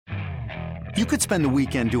You could spend the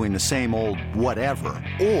weekend doing the same old whatever,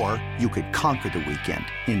 or you could conquer the weekend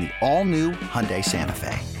in the all-new Hyundai Santa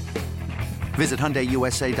Fe. Visit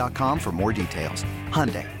HyundaiUSA.com for more details.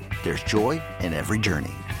 Hyundai, there's joy in every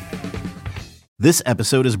journey. This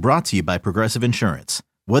episode is brought to you by Progressive Insurance.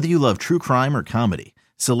 Whether you love true crime or comedy,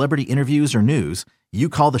 celebrity interviews or news, you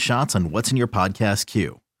call the shots on what's in your podcast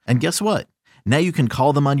queue. And guess what? Now you can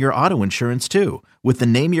call them on your auto insurance too with the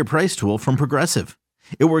Name Your Price tool from Progressive.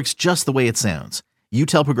 It works just the way it sounds. You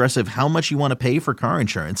tell Progressive how much you want to pay for car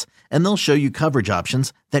insurance, and they'll show you coverage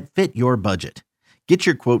options that fit your budget. Get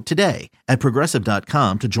your quote today at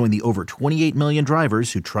Progressive.com to join the over 28 million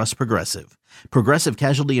drivers who trust Progressive. Progressive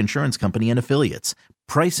Casualty Insurance Company and Affiliates.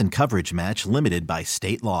 Price and coverage match limited by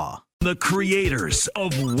state law. The creators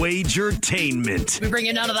of Wagertainment. We bring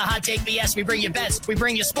you none of the hot take BS. We bring you bets. We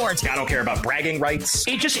bring you sports. I don't care about bragging rights.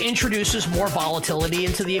 It just introduces more volatility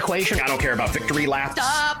into the equation. I don't care about victory laps.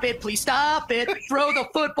 Stop it, please stop it. Throw the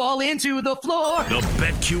football into the floor. The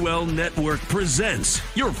BetQL Network presents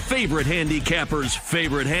your favorite handicapper's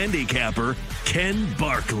favorite handicapper, Ken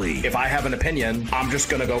Barkley. If I have an opinion, I'm just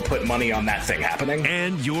going to go put money on that thing happening.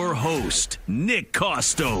 And your host, Nick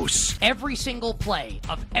Costos. Every single play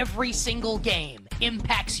of every single game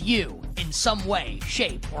impacts you in some way,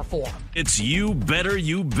 shape, or form. It's You Better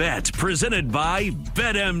You Bet, presented by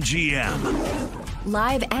BetMGM.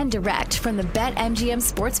 Live and direct from the BetMGM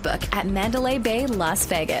Sportsbook at Mandalay Bay, Las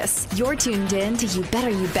Vegas. You're tuned in to You Better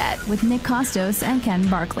You Bet with Nick Costos and Ken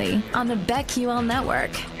Barkley on the BetQL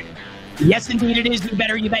Network. Yes, indeed it is You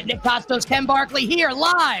Better You Bet. Nick Costos, Ken Barkley here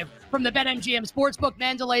live from the BetMGM Sportsbook,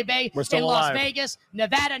 Mandalay Bay in Las Vegas,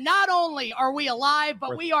 Nevada. Not only are we alive,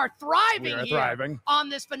 but we are thriving on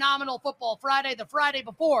this phenomenal Football Friday, the Friday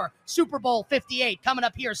before Super Bowl 58, coming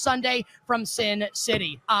up here Sunday from Sin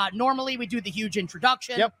City. Normally we do the huge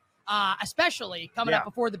introduction, especially coming up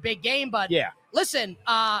before the big game. But listen,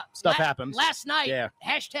 stuff happens. Last night,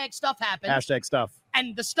 hashtag stuff happened. Hashtag stuff.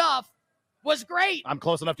 And the stuff was great. I'm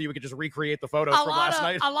close enough to you. We could just recreate the photos from last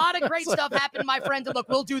night. A lot of great stuff happened, my friend. And look,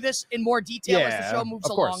 we'll do this in more detail as the show moves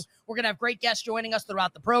along. We're going to have great guests joining us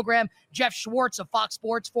throughout the program. Jeff Schwartz of Fox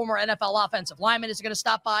Sports, former NFL offensive lineman, is going to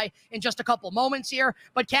stop by in just a couple moments here.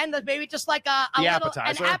 But Ken, maybe just like an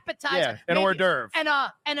appetizer, an hors d'oeuvre, and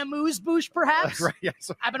a amuse-bouche, perhaps. Right, yes.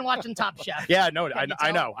 I've been watching Top Chef. I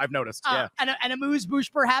know. I've noticed. And a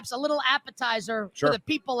amuse-bouche, perhaps, a little appetizer for the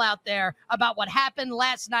people out there about what happened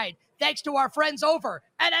last night. Thanks to our friends over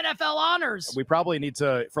at NFL Honors. We probably need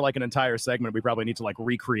to, for like an entire segment, like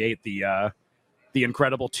recreate the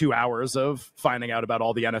incredible 2 hours of finding out about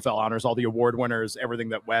all the NFL Honors, all the award winners, everything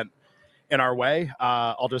that went in our way.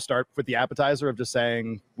 I'll just start with the appetizer of just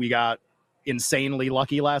saying we got insanely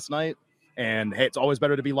lucky last night. And hey, it's always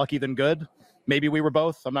better to be lucky than good. Maybe we were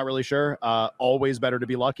both. I'm not really sure. Always better to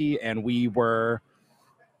be lucky. And we were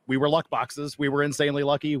luck boxes. We were insanely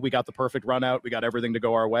lucky. We got the perfect run out. We got everything to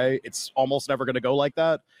go our way. It's almost never going to go like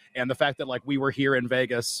that. And the fact that like we were here in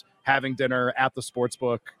Vegas having dinner at the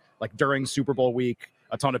sportsbook, like during Super Bowl week,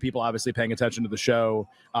 a ton of people obviously paying attention to the show,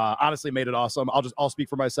 honestly made it awesome. I'll speak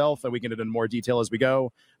for myself and we can get into more detail as we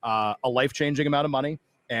go. A life-changing amount of money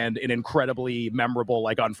and an incredibly memorable,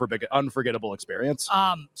 like unforgettable experience.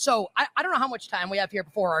 So I don't know how much time we have here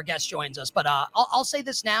before our guest joins us, but I'll say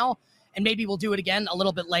this now, and maybe we'll do it again a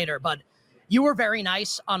little bit later. But you were very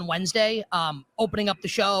nice on Wednesday, opening up the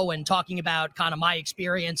show and talking about kind of my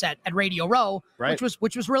experience at Radio Row, which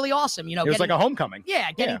was really awesome. You know, it was like a homecoming.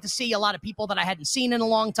 Getting to see a lot of people that I hadn't seen in a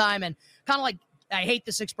long time, and kind of like, I hate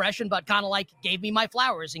this expression, but kind of like gave me my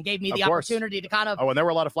flowers and gave me the opportunity to kind of. Oh, and there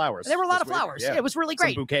were a lot of flowers. There were a lot of flowers. Yeah. It was really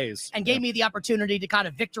great. Some bouquets. And gave me the opportunity to kind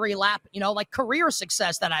of victory lap, like career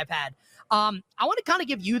success that I've had. I want to kind of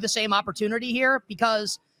give you the same opportunity here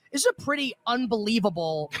because this is a pretty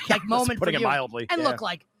unbelievable moment for you. Putting it mildly. And look,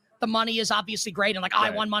 like the money is obviously great, and like I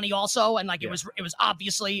won money also, and like it was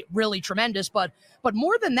obviously really tremendous. But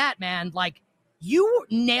more than that, man, like you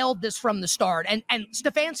nailed this from the start. And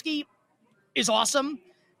Stefanski is awesome.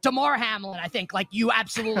 Damar Hamlin, I think, like you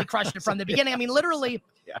absolutely crushed it from the beginning. I mean, literally,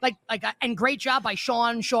 and great job by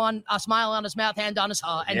Sean, smile on his mouth, hand on his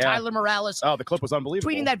and Tyler Morales. Oh, the clip was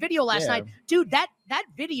unbelievable. Tweeting that video last night. Dude, that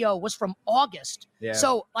video was from August. Yeah.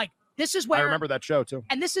 So, like, this is where I remember that show, too.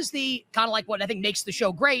 And this is the kind of like what I think makes the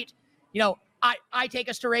show great. I take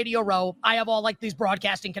us to Radio Row. I have all like these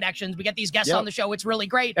broadcasting connections. We get these guests on the show. It's really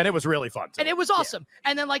great. And it was really fun, too. And it was awesome.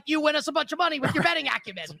 Yeah. And then like you win us a bunch of money with your betting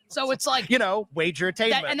acumen. So it's like,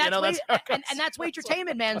 wagertainment. And that's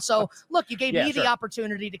wagertainment, man. So look, you gave me the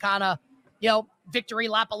opportunity to kind of, victory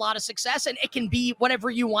lap a lot of success. And it can be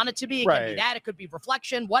whatever you want it to be. It can be that. It could be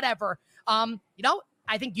reflection, whatever.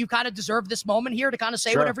 I think you kind of deserve this moment here to kind of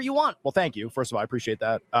say whatever you want. Well, thank you. First of all, I appreciate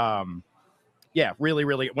that. Yeah, really,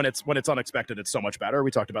 really, when it's unexpected, it's so much better.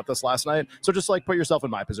 We talked about this last night. So just like put yourself in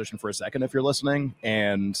my position for a second if you're listening,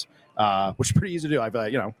 and which is pretty easy to do.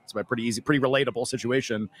 It's a pretty relatable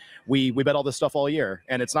situation. We bet all this stuff all year,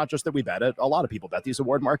 and it's not just that we bet it. A lot of people bet these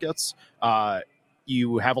award markets.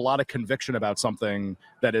 You have a lot of conviction about something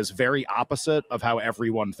that is very opposite of how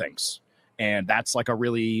everyone thinks. And that's like a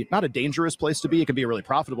really, not a dangerous place to be. It can be a really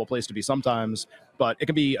profitable place to be sometimes, but it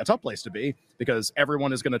can be a tough place to be because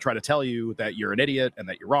everyone is going to try to tell you that you're an idiot and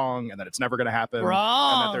that you're wrong and that it's never going to happen.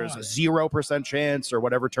 Wrong. And that there's a 0% chance or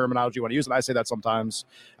whatever terminology you want to use. And I say that sometimes.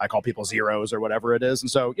 I call people zeros or whatever it is. And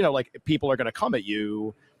so, like people are going to come at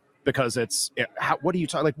you because what do you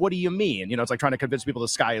talk? Like, what do you mean? It's like trying to convince people the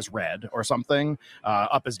sky is red or something.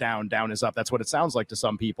 Up is down, down is up. That's what it sounds like to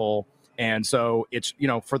some people. And so it's,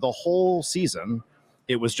 for the whole season,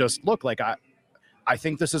 it was just, look, like I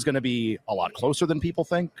think this is going to be a lot closer than people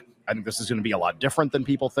think. I think this is going to be a lot different than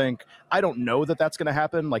people think. I don't know that that's going to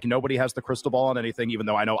happen. Like nobody has the crystal ball on anything, even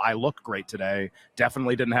though I know I look great today.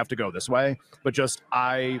 Definitely didn't have to go this way, but just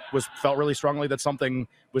felt really strongly that something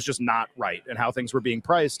was just not right and how things were being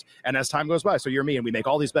priced. And as time goes by, so you're me and we make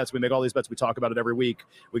all these bets. We talk about it every week.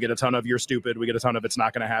 We get a ton of you're stupid. We get a ton of it's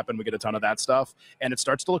not going to happen. We get a ton of that stuff. And it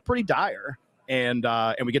starts to look pretty dire. And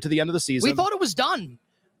we get to the end of the season. We thought it was done.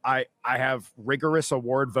 I have rigorous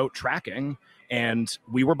award vote tracking, and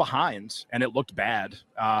we were behind, and it looked bad.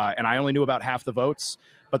 And I only knew about half the votes,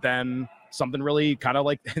 but then something really kind of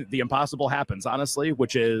like the impossible happens, honestly,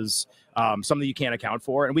 which is something you can't account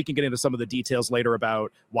for. And we can get into some of the details later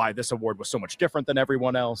about why this award was so much different than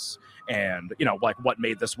everyone else and, like what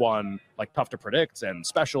made this one like tough to predict and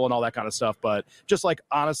special and all that kind of stuff. But just like,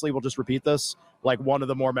 honestly, we'll just repeat this. Like one of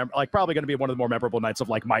the more probably going to be one of the more memorable nights of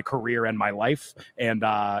like my career and my life, and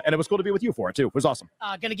it was cool to be with you for it too. It was awesome.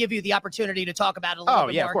 Going to give you the opportunity to talk about it a little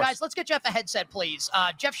bit more, guys. Let's get Jeff a headset, please.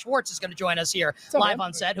 Jeff Schwartz is going to join us here live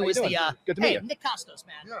on set. Who is the good to meet you. Nick Costos,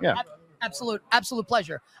 man? Yeah. Absolute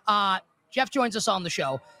pleasure. Jeff joins us on the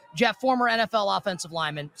show. Jeff, former NFL offensive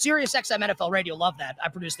lineman, Sirius XM NFL Radio. Love that. I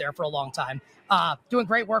produced there for a long time. Doing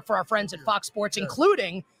great work for our friends at Fox Sports,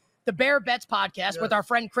 including the Bear Bets podcast with our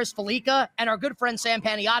friend Chris Felica and our good friend Sam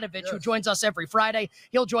Panayotovich, who joins us every Friday.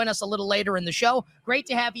 He'll join us a little later in the show. Great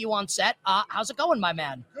to have you on set. How's it going, my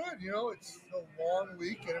man? Good. It's a long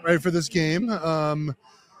week. Getting ready for this game.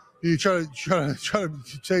 You try to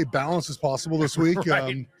stay balanced as possible this week.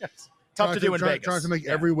 Right. Tough to do in Vegas. Trying to make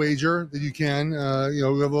every wager that you can. We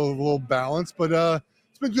have a little balance, but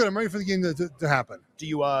it's been good. I'm ready for the game to happen. Do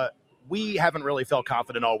you? We haven't really felt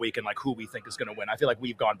confident all week in like who we think is going to win. I feel like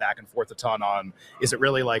we've gone back and forth a ton on, is it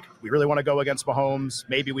really like we really want to go against Mahomes?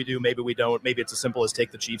 Maybe we do, maybe we don't. Maybe it's as simple as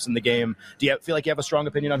take the Chiefs in the game. Do you feel like you have a strong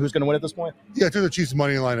opinion on who's going to win at this point? Yeah, I took the Chiefs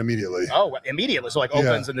money line immediately. Oh, immediately. So like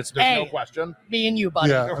opens and there's no question. Me and you, buddy.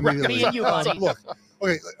 Yeah, me and you, buddy. Look,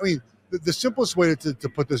 okay, I mean, the simplest way to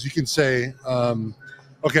put this, you can say,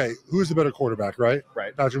 okay, who's the better quarterback, right?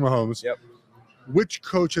 Right. Patrick Mahomes. Yep. Which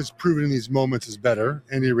coach has proven in these moments is better?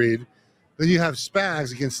 Andy Reid. Then you have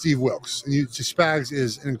Spags against Steve Wilkes. And Spags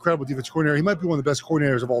is an incredible defense coordinator. He might be one of the best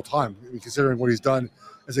coordinators of all time, considering what he's done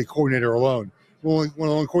as a coordinator alone. One of the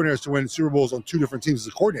only coordinators to win Super Bowls on two different teams as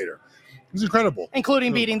a coordinator. It was incredible.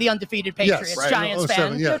 Including beating the undefeated Patriots. Yes, right. Giants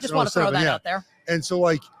fan. Just want to throw that out there. And so,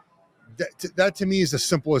 like, that to me is the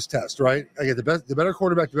simplest test, right? I get the better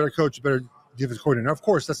quarterback, the better coach, the better defense coordinator. Now, of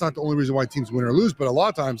course, that's not the only reason why teams win or lose, but a lot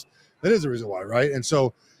of times that is the reason why, right? And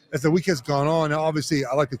so, as the week has gone on, now obviously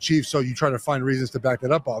I like the Chiefs, so you try to find reasons to back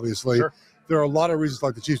that up, obviously. Sure. There are a lot of reasons to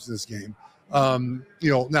like the Chiefs in this game.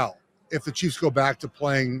 Now, if the Chiefs go back to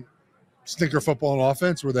playing stinker football on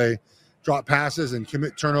offense where they drop passes and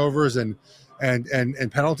commit turnovers and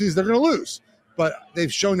penalties, they're going to lose. But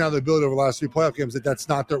they've shown now the ability over the last three playoff games that that's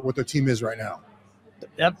not what their team is right now.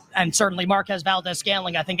 Yep, and certainly Marquez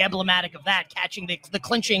Valdez-Scantling, I think, emblematic of that, catching the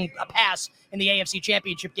clinching pass in the AFC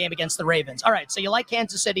Championship game against the Ravens. All right, so you like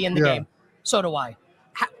Kansas City in the game. So do I.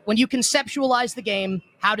 When you conceptualize the game,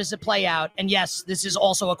 how does it play out? And yes, this is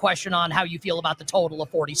also a question on how you feel about the total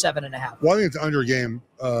of 47.5. Well, I think it's an under game,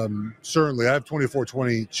 certainly. I have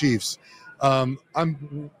 24-20 Chiefs. I'm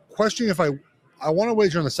questioning if I want to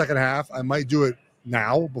wager on the second half. I might do it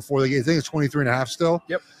now before the game. I think it's 23.5 still.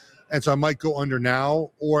 Yep. And so I might go under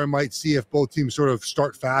now, or I might see if both teams sort of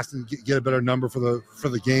start fast and get a better number for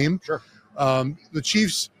the game. Sure. The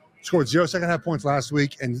Chiefs scored 0 second half points last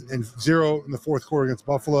week and 0 in the fourth quarter against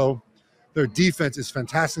Buffalo. Their defense is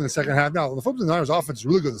fantastic in the second half. Now, the 49ers offense is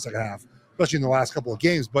really good in the second half, especially in the last couple of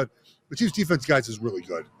games. But the Chiefs defense, guys, is really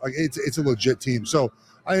good. Like it's a legit team. So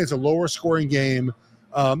I think it's a lower scoring game.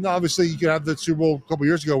 Now, obviously, you could have the Super Bowl a couple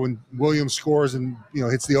years ago when Williams scores and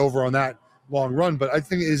hits the over on that long run. But I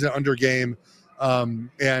think it is an under game,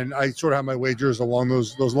 and I sort of have my wagers along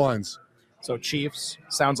those lines. So Chiefs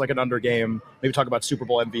sounds like an under game. Maybe talk about Super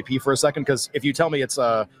Bowl MVP for a second, because if you tell me it's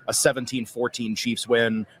a 17-14 Chiefs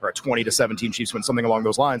win or a 20-17 Chiefs win, something along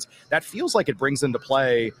those lines, that feels like it brings into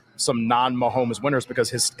play some non-Mahomes winners because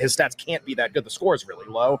his stats can't be that good. The score is really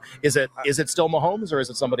low. Is it still Mahomes or is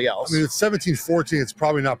it somebody else? I mean, it's 17-14. It's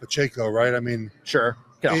probably not Pacheco, right? I mean, sure.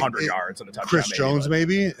 Get 100 yards and a touchdown. Chris Jones,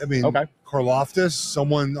 maybe. I mean, okay. Karlaftis,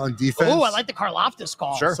 someone on defense. Oh, I like the Karlaftis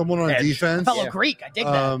call. Sure. Someone on defense. Fellow Greek. I dig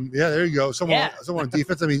that. Yeah, there you go. Someone on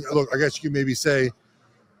defense. I mean, look, I guess you could maybe say,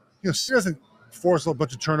 he doesn't force a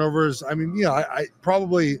bunch of turnovers. I mean, I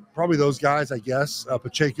probably those guys, I guess.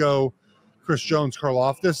 Pacheco, Chris Jones,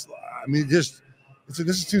 Karlaftis. I mean, this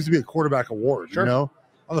seems to be a quarterback award, sure.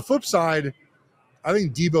 On the flip side, I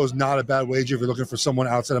think Debo's not a bad wager if you're looking for someone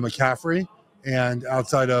outside of McCaffrey and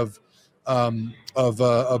outside of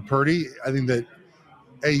Purdy. I think that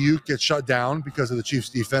Ayuk gets shut down because of the Chiefs'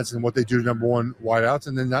 defense and what they do to number one wideouts,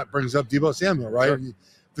 and then that brings up Debo Samuel, right? Sure. And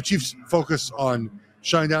the Chiefs focus on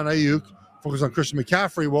shutting down Ayuk, focus on Christian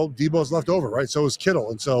McCaffrey. Well, Debo's left over, right? So is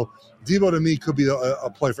Kittle, and so Debo to me could be a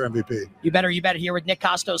play for MVP. You better here with Nick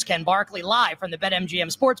Costos, Ken Barkley, live from the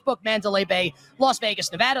BetMGM Sportsbook, Mandalay Bay, Las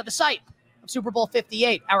Vegas, Nevada, the site of Super Bowl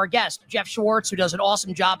 58. Our guest, Jeff Schwartz, who does an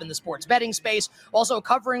awesome job in the sports betting space, also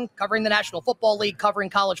covering the National Football League, covering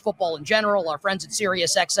college football in general, our friends at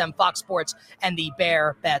Sirius XM, Fox Sports, and the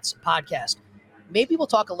Bear Bets podcast. Maybe we'll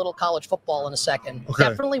talk a little college football in a second. Okay.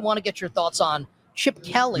 Definitely want to get your thoughts on Chip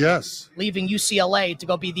Kelly leaving UCLA to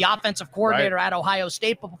go be the offensive coordinator at Ohio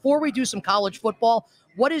State. But before we do some college football,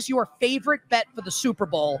 what is your favorite bet for the Super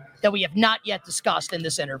Bowl that we have not yet discussed in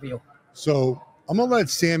this interview? So I'm going to let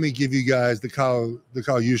Sammy give you guys the Kyle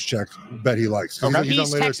Juszczyk bet he likes. Okay.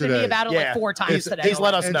 He's texted me about it like 4 times today. He's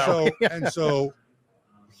let us know. So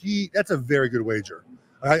that's a very good wager.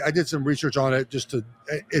 I did some research on it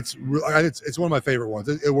it's one of my favorite ones.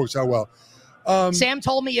 It works out well. Sam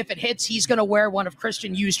told me if it hits, he's going to wear one of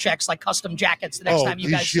Christian Juszczyk's like custom jackets the next time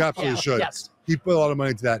you guys. He absolutely should. Yes. He put a lot of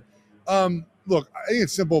money into that. Look, I think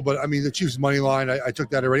it's simple, but I mean, the Chiefs' money line, I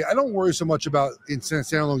took that already. I don't worry so much about in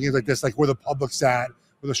standalone games like this, like where the public's at,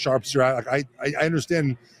 where the sharps are at. Like I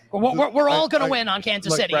understand. We're all going to win on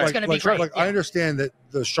Kansas City. It's going to be great. I understand that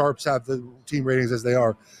the sharps have the team ratings as they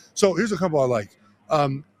are. So here's a couple I like.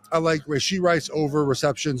 I like Rashee Rice over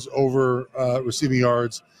receptions, over receiving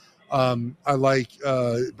yards. I like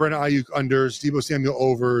Brandon Ayuk unders, Debo Samuel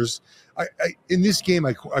overs. In this game,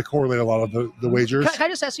 I correlate a lot of the wagers. Can I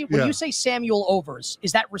just ask you, when you say Samuel overs,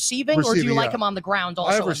 is that receiving or do you like him on the ground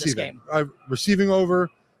also in this game? I have receiving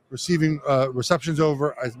over, receptions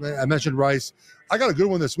over. I mentioned Rice. I got a good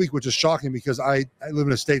one this week, which is shocking because I live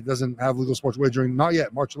in a state that doesn't have legal sports wagering. Not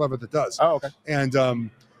yet. March 11th, it does. Oh, okay. And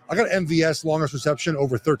I got MVS longest reception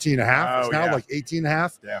over 13.5. It's now like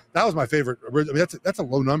 18.5. Yeah. That was my favorite. I mean, that's a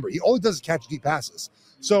low number. He all he does is catch deep passes.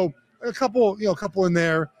 So a couple in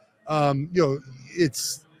there.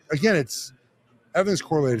 It's everything's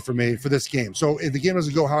correlated for me for this game. So if the game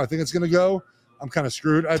doesn't go how I think it's going to go, I'm kind of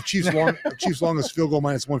screwed. I have Chiefs longest field goal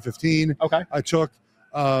minus 115. Okay. I took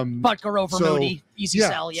Butker over Moody, easy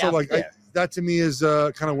sell. Yeah. So that to me is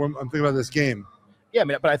kind of where I'm thinking about this game. Yeah, I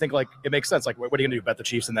mean, but I think like it makes sense. Like, what are you gonna do? Bet the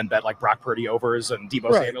Chiefs and then bet like Brock Purdy overs and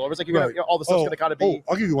Debo Samuel overs? Like, you're gonna all the stuff's gonna kind of be.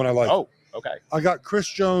 I'll give you one I like. Oh, okay. I got Chris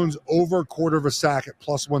Jones over quarter of a sack at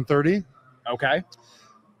plus 130. Okay.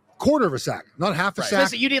 Quarter of a sack, not half a sack.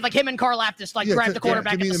 Listen, you need like him and Karlaftis drive the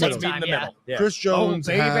quarterback at the same time. Yeah. Chris Jones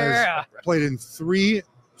has played in 3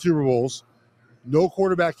 Super Bowls. No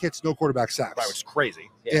quarterback hits, no quarterback sacks. Right, which is crazy.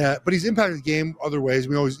 Yeah, but he's impacted the game other ways.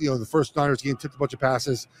 We always, the first Niners game tipped a bunch of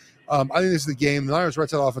passes. I think this is the game. The Niners right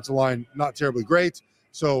side offensive line, not terribly great.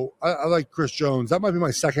 So I like Chris Jones. That might be my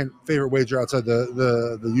second favorite wager outside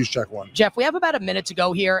the Juszczyk one. Jeff, we have about a minute to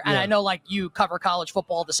go here, and I know like you cover college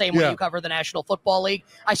football the same way you cover the National Football League.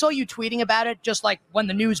 I saw you tweeting about it just like when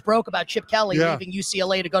the news broke about Chip Kelly leaving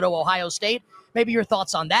UCLA to go to Ohio State. Maybe your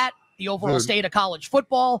thoughts on that, the overall state of college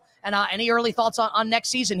football, and any early thoughts on next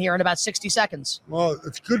season here in about 60 seconds. Well,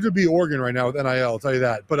 it's good to be Oregon right now with NIL, I'll tell you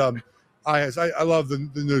that. But I love the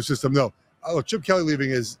new system. No, look, Chip Kelly leaving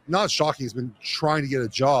is not shocking. He's been trying to get a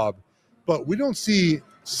job, but we don't see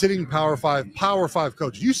sitting Power 5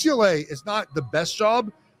 coach. UCLA is not the best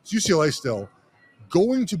job. It's UCLA still.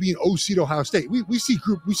 Going to be an OC to Ohio State. We see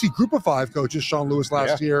group of 5 coaches, Sean Lewis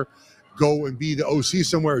last year, go and be the OC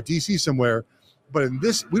somewhere or DC somewhere. But in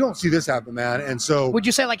this, we don't see this happen, man. And so, would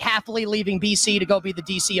you say like Hafley leaving BC to go be the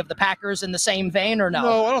DC of the Packers in the same vein, or no?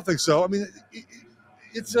 No, I don't think so. I mean,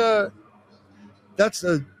 it's that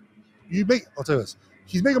I'll tell you this.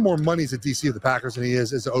 He's making more money as a DC of the Packers than he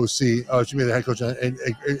is as an OC. Should be the head coach in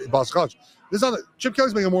Boston College. This is not Chip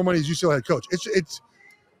Kelly's making more money as UCLA head coach. It's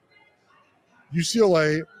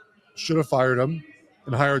UCLA should have fired him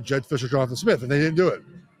and hired Jed Fisher, Jonathan Smith, and they didn't do it.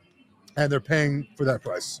 And they're paying for that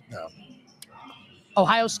price now.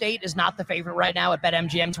 Ohio State is not the favorite right now at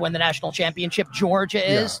BetMGM to win the national championship. Georgia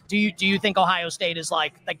is. Yeah. Do you think Ohio State is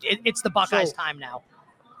like it's the Buckeyes' time now?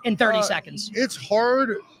 In 30 seconds, it's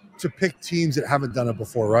hard to pick teams that haven't done it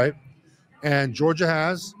before, right? And Georgia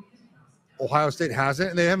has, Ohio State hasn't,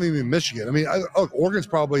 and they haven't even Michigan. I mean, Oregon's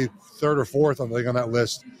probably third or fourth on that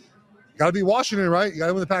list. Got to be Washington, right? You got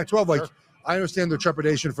to win the Pac-12. Like, sure. I understand their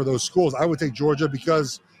trepidation for those schools. I would take Georgia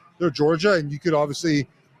because they're Georgia, and you could obviously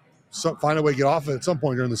find a way to get off it at some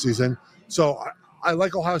point during the season. So I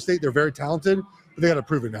like Ohio State. They're very talented, but they got to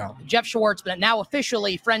prove it now. Jeff Schwartz, but now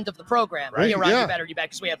officially friend of the program. Right? Here on You Better You Bet,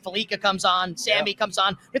 because we have Felica comes on, Sammy comes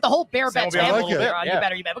on. We have the whole Bear Bets family here on You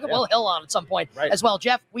Better You Bet. We'll get Will Hill on at some point as well.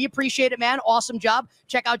 Jeff, we appreciate it, man. Awesome job.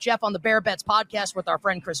 Check out Jeff on the Bear Bets podcast with our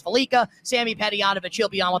friend Chris Felica. Sammy Petyanovich, he'll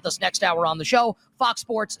be on with us next hour on the show. Fox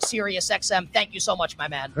Sports, Sirius XM. Thank you so much, my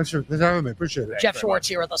man. Thanks for having me. Appreciate it. Jeff Schwartz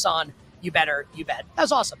here with us on You Better You Bet. That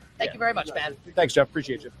was awesome. Thank you very much, man. Thanks, Jeff.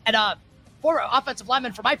 Appreciate you. And former offensive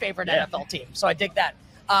lineman for my favorite NFL team, so I dig that.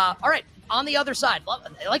 All right, on the other side,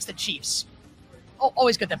 he likes the Chiefs.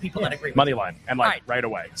 Always good that people that agree with Money line, and right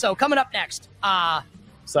away. So coming up next.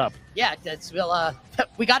 What's up? Yeah,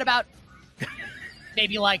 we got about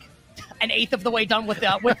maybe like an eighth of the way done with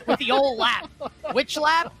the old lap. Which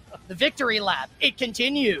lap? The victory lap. It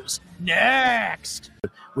continues. Next.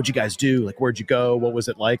 What'd you guys do? Like, where'd you go? What was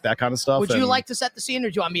it like? That kind of stuff. Would you like to set the scene, or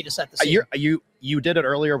do you want me to set the scene? You did it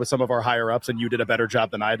earlier with some of our higher ups, and you did a better job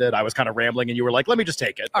than I did. I was kind of rambling, and you were like, "Let me just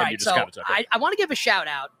take it." All and right, you just kind of took it. I want to give a shout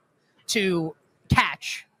out to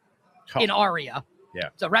Catch in Aria. Yeah,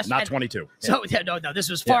 so not 22. So no, this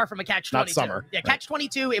was far from a Catch 22. Not summer. Yeah, Catch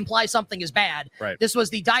 22 implies something is bad. Right. This was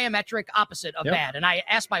the diametric opposite of bad. And I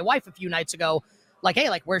asked my wife a few nights ago, like, hey,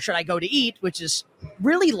 like, where should I go to eat? Which is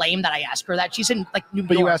really lame that I ask her that. She's in like New York.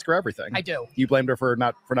 But you ask her everything. I do. You blamed her for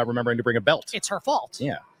not remembering to bring a belt. It's her fault.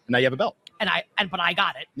 Yeah. Now you have a belt. But I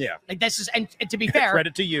got it. Yeah. Like this is, and to be fair,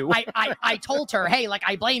 credit to you. I told her, hey, like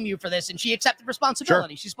I blame you for this, and she accepted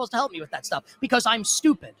responsibility. Sure. She's supposed to help me with that stuff because I'm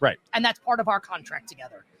stupid. Right. And that's part of our contract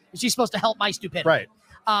together. She's supposed to help my stupidity. Right.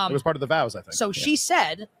 It was part of the vows, I think. So she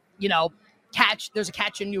said, there's a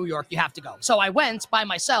Catch in New York. You have to go. So I went by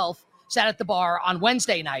myself, sat at the bar on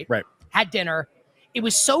Wednesday night, had dinner. It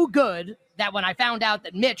was so good that when I found out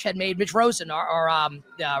that Mitch Rosen, our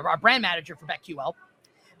brand manager for BetQL,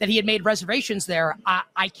 that he had made reservations there,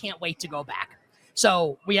 I can't wait to go back.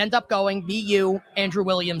 So we end up going, me, you, Andrew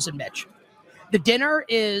Williams, and Mitch. The dinner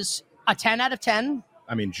is a 10 out of 10.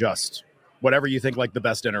 I mean, just whatever you think like the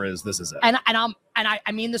best dinner is, this is it. And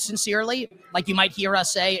I mean this sincerely. Like you might hear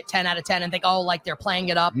us say 10 out of 10 and think, oh, like they're playing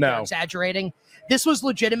it up, they're exaggerating. This was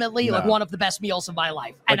legitimately like one of the best meals of my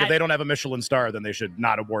life. Like if they don't have a Michelin star, then they should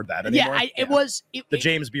not award that anymore. Yeah, it was the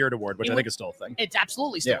James Beard Award, which I think is still a thing. It's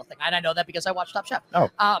absolutely still a thing, and I know that because I watch Top Chef. Oh,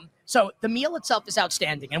 so the meal itself is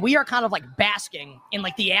outstanding, and we are kind of like basking in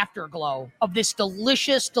like the afterglow of this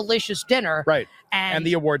delicious, delicious dinner. Right, and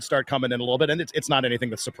the awards start coming in a little bit, and it's not anything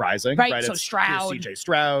that's surprising. Right, so it's Stroud, CJ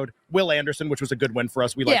Stroud, Will Anderson, which was a good win for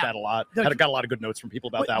us. We liked that a lot. Got a lot of good notes from people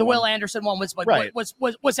about that. The Will Anderson one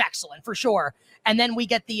was excellent for sure. And then we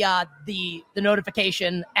get the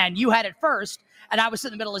notification, and you had it first, and I was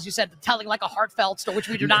in the middle, as you said, telling like a heartfelt story, which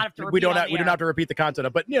we do not have to repeat. We don't have to repeat the content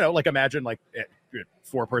of, but like imagine like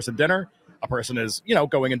 4-person dinner. A person is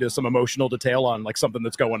going into some emotional detail on like something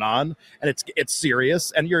that's going on, and it's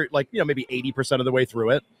serious, and you're like maybe 80% of the way through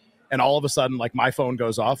it, and all of a sudden like my phone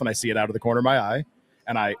goes off, and I see it out of the corner of my eye,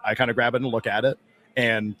 and I kind of grab it and look at it.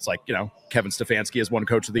 And it's like, Kevin Stefanski has won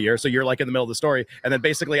Coach of the Year. So you're like in the middle of the story. And then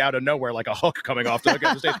basically out of nowhere, like a hook coming off the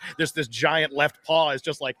stage, there's this giant left paw is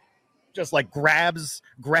just like grabs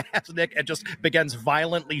Nick and just begins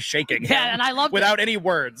violently shaking. Yeah, and I love without any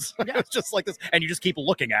words. Yeah. It's just like this. And you just keep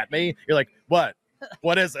looking at me. You're like, what?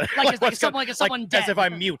 What is it? Like someone dead. As if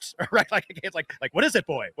I'm mute, right? Like it's like what is it,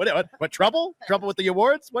 boy? What trouble? Trouble with the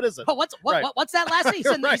awards? What is it? Oh, what's that, Lassie?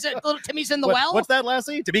 Little Timmy's in the well. What's that,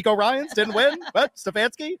 Lassie? D'Amico Ryans didn't win. What?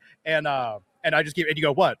 Stefanski? And I just keep, and you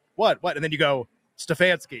go what? And then you go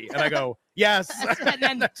Stefanski, and I go yes,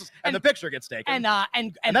 and the picture gets taken, and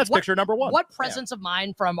that's picture number one. What presence of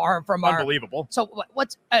mind from our unbelievable. So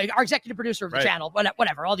what's our executive producer of the channel?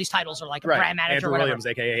 Whatever, all these titles are like a brand manager, Andrew Williams,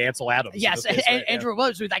 aka Ansel Adams. Yes, Andrew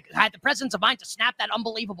Williams, who had the presence of mind to snap that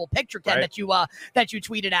unbelievable picture, Ken, that you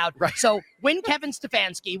tweeted out. Right. So win Kevin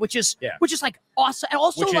Stefanski, which is like awesome, and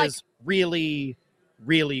also which like is really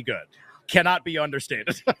really good. Cannot be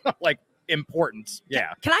understated. Like, important.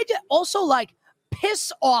 Yeah. Can I also, like,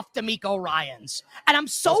 piss off D'Amico Ryans? And I'm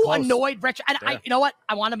so annoyed, Rich. And you know what?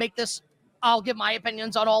 I want to make this. I'll give my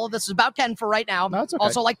opinions on all of this. It's about Ken for right now. No, it's okay.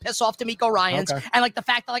 Also, like, piss off D'Amico Ryans. Okay. And, like, the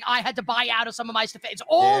fact that, like, I had to buy out of some of my stuff. It's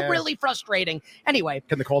all really frustrating. Anyway.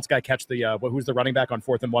 Can the Colts guy catch the, who's the running back on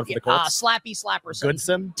 4th and 1 for the Colts? Slappy Slapperson.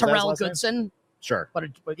 Goodson? Terrell Goodson. Sure. But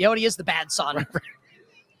you know what? He is the bad son.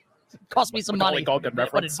 Cost me some money.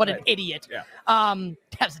 What an idiot. Yeah.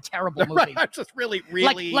 That's a terrible movie. Right. Just really,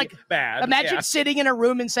 really bad. Imagine sitting in a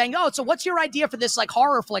room and saying, so what's your idea for this, like,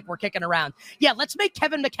 horror flick we're kicking around? Yeah, let's make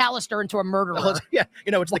Kevin McAllister into a murderer. Yeah,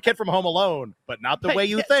 it's the kid from Home Alone, but not the way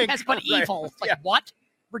you think. Yes, but evil. Like, what?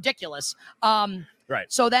 Ridiculous. Right.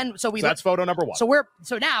 So that's photo number 1.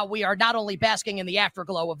 So now we are not only basking in the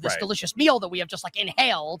afterglow of this delicious meal that we have just, like,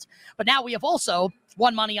 inhaled, but now we have also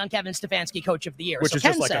won money on Kevin Stefanski Coach of the Year. Which is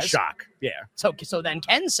Ken just like a shock. Yeah. So then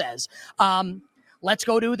Ken says, let's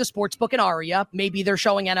go to the Sportsbook in Aria. Maybe they're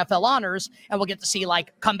showing NFL honors, and we'll get to see,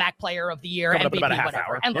 like, comeback player of the year, coming MVP, up in about a half whatever.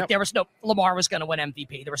 hour. And look, Lamar was going to win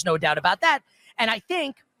MVP. There was no doubt about that. And I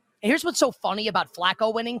think, and here's what's so funny about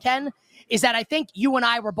Flacco winning, Ken, is that I think you and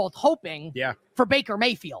I were both hoping for Baker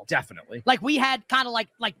Mayfield. Definitely. Like, we had kind of like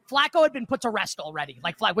Flacco had been put to rest already.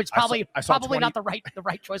 Like, which probably not the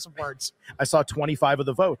right choice of words. I saw 25 of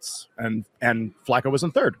the votes, and Flacco was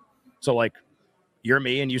in 3rd. So, like, you're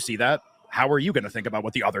me and you see that. How are you going to think about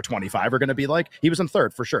what the other 25 are going to be like? He was in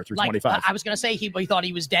 3rd for sure through 25. I was going to say he thought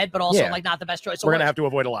he was dead, but also like not the best choice. So we're going to have to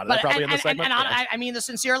avoid a lot of that probably in this segment. I mean,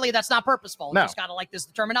 sincerely, that's not purposeful. No. It's just kind of like this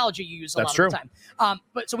terminology you use a lot of the time.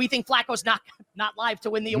 But so we think Flacco's not live to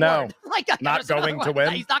win the award. No, not going to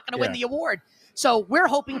win. He's not going to win the award. So we're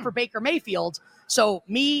hoping for Baker Mayfield. So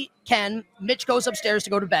me, Ken, Mitch goes upstairs to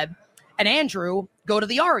go to bed, and Andrew go to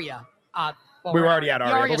the Aria. We were already at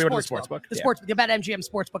Aria, but we went to the Sportsbook. The BetMGM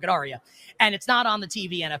Sportsbook at Aria. And it's not on the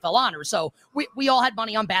TV NFL Honors. So we all had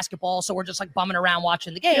money on basketball, so we're just, like, bumming around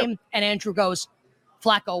watching the game. Yep. And Andrew goes,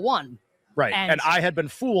 Flacco won. Right. And I had been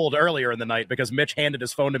fooled earlier in the night because Mitch handed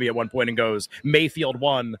his phone to me at one point and goes, Mayfield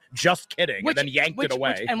won. Just kidding. And then yanked it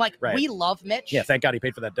away. And, like, we love Mitch. Yeah, thank God he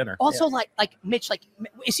paid for that dinner. Also, like Mitch, like,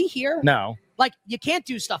 is he here? No. Like, you can't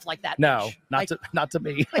do stuff like that. No, Mitch. not to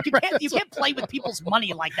me. Like, you can't play with people's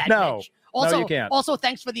money like that. No. Mitch. Also, no, you can't. Also,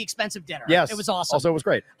 thanks for the expensive dinner. Yes. It was awesome. Also, it was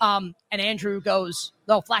great. And Andrew goes,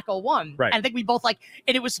 no, Flacco won. Right. And I think we both, like,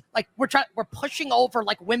 and it was like, we're pushing over,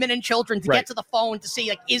 like, women and children to get to the phone to see,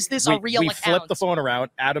 like, is this a real account? We flipped the phone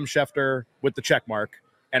around, Adam Schefter with the check mark.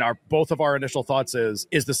 And both of our initial thoughts is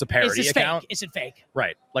this a parody account? Is it fake?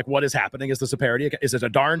 Right. Like, what is happening? Is this a parody account? Is it a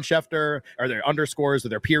darn Schefter? Are there underscores? Are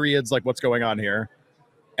there periods? Like, what's going on here?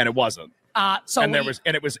 And it wasn't.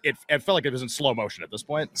 It felt like it was in slow motion at this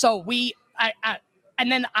point. So and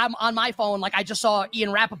then I'm on my phone, like, I just saw Ian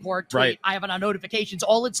Rappaport tweet. Right. I have it on notifications.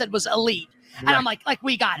 All it said was elite. And I'm like,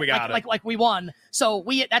 we got it. Like we won. So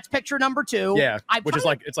that's picture number 2. Yeah.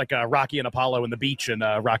 It's like Rocky and Apollo in the beach and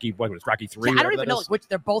Rocky 3. Yeah, I don't even know which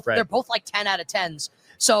they're both like 10 out of 10s.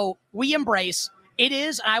 So we embrace it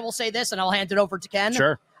is, and I will say this, and I'll hand it over to Ken.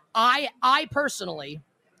 Sure. I personally,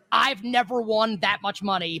 I've never won that much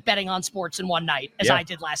money betting on sports in one night as I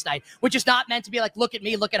did last night, which is not meant to be like, look at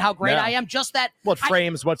me, look at how great I am. Just that. Well, it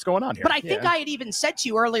frames what's going on here. But I think I had even said to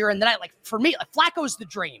you earlier in the night, like, for me, like, Flacco's the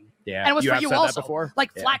dream. Yeah. And it was you for you said also. That before?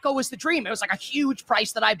 Like, Flacco was the dream. It was like a huge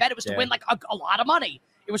price that I bet. It was to win like a lot of money.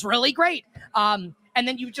 It was really great. And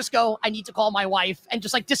then you just go, I need to call my wife, and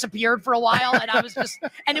just, like, disappeared for a while. And I was just,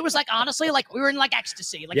 and it was like, honestly, like, we were in, like,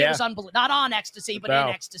 ecstasy. Like, it was unbelievable. Not on ecstasy, but in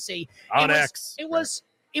ecstasy.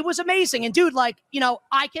 It was amazing. And dude, like,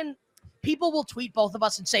 people will tweet both of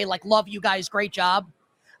us and say, like, love you guys, great job.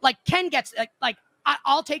 Like, Ken gets, like,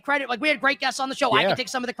 I'll take credit. Like, we had great guests on the show. I can take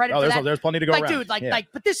some of the credit for that. There's plenty to go around. Dude,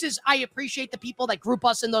 but this is, I appreciate the people that group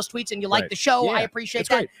us in those tweets and you like the show. I appreciate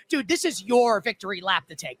that. Great. Dude, this is your victory lap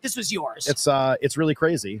to take. This was yours. It's really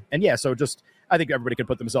crazy. And so just, I think everybody can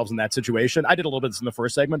put themselves in that situation. I did a little bit of this in the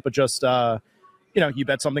first segment, but just, you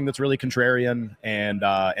bet something that's really contrarian and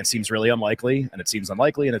seems really unlikely, and it seems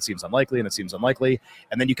unlikely, and it seems unlikely, and it seems unlikely.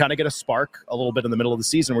 And then you kind of get a spark a little bit in the middle of the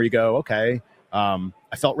season where you go, okay,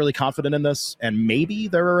 I felt really confident in this, and maybe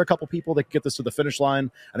there are a couple people that get this to the finish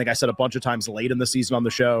line. I think I said a bunch of times late in the season on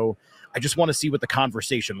the show, I just want to see what the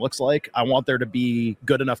conversation looks like. I want there to be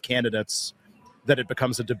good enough candidates that it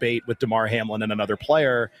becomes a debate with Damar Hamlin and another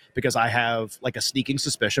player, because I have, like, a sneaking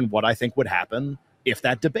suspicion what I think would happen if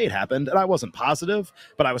that debate happened. And I wasn't positive,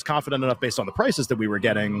 but I was confident enough based on the prices that we were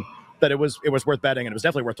getting that it was worth betting, and it was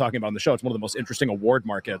definitely worth talking about on the show. It's one of the most interesting award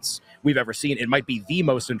markets we've ever seen. It might be the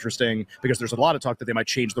most interesting because there's a lot of talk that they might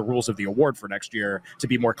change the rules of the award for next year to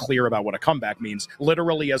be more clear about what a comeback means,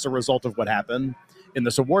 literally as a result of what happened in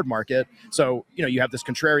this award market. So, you have this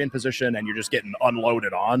contrarian position and you're just getting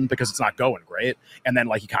unloaded on because it's not going great. And then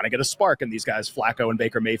you kind of get a spark, and these guys, Flacco and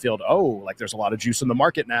Baker Mayfield, there's a lot of juice in the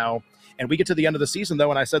market now. And we get to the end of the season, though,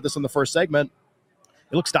 and I said this in the first segment,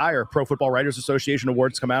 it looks dire. Pro Football Writers Association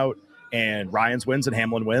awards come out, and Ryans wins and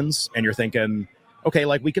Hamlin wins, and you're thinking, okay,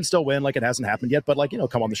 we can still win, it hasn't happened yet, but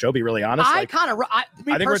come on the show, be really honest. I think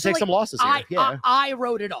we're going to take some losses here. I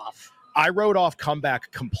wrote it off. I wrote off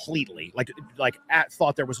comeback completely.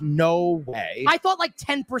 Thought there was no way. I thought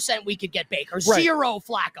 10% we could get Baker, right. 0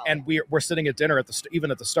 Flacco. And we're sitting at dinner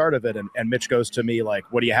even at the start of it, and Mitch goes to me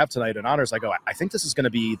what do you have tonight in honors? I go, I think this is going to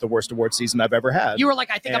be the worst award season I've ever had. You were I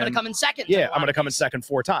think I'm going to come in second. Yeah, I'm going to come in second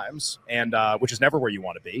 4 times, and which is never where you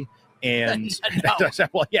want to be. And no.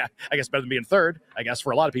 Well, yeah, I guess better than being third, I guess,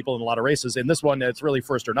 for a lot of people in a lot of races. In this one, it's really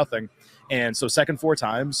first or nothing. And so second 4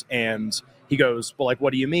 times. And he goes, well,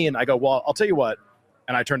 what do you mean? I go, well, I'll tell you what.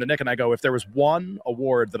 And I turn to Nick and I go, if there was one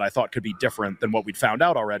award that I thought could be different than what we'd found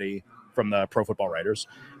out already from the Pro Football Writers,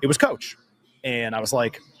 it was coach. And I was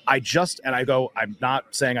I'm not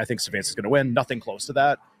saying I think Stefanski's going to win, nothing close to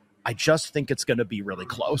that. I just think it's going to be really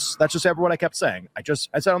close. That's just what I kept saying. I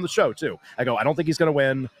said on the show too. I go, I don't think he's going to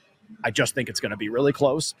win. I just think it's going to be really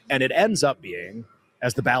close. And it ends up being,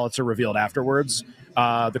 as the ballots are revealed afterwards,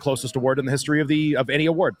 the closest award in the history of any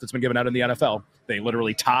award that's been given out in the NFL. They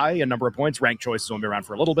literally tie a number of points. Ranked choice has only been around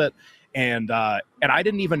for a little bit. And I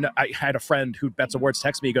had a friend who bets awards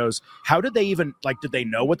text me, he goes, how did they even, did they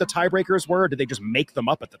know what the tiebreakers were? Or did they just make them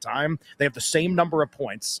up at the time? They have the same number of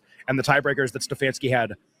points, and the tiebreakers that Stefanski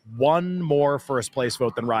had one more first place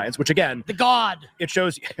vote than Ryan's, which again, the God, it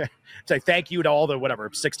shows. Say thank you to all the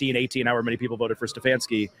 16, 18, however many people voted for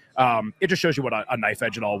Stefanski. It just shows you what a knife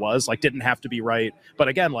edge it all was. Didn't have to be right, but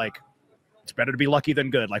again, it's better to be lucky than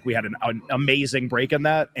good. We had an amazing break in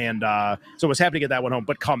that, and so it was happy to get that one home.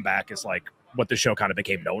 But comeback is what the show kind of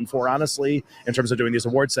became known for, honestly, in terms of doing these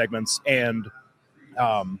award segments. And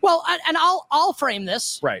and I'll frame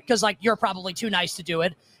this right because you're probably too nice to do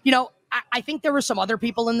it. I think there were some other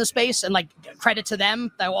people in the space, and credit to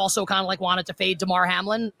them, that also kind of wanted to fade Damar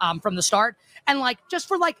Hamlin from the start. And just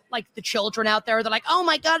for the children out there, they're oh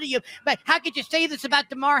my God, but how could you say this about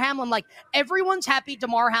Damar Hamlin? Everyone's happy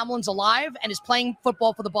Damar Hamlin's alive and is playing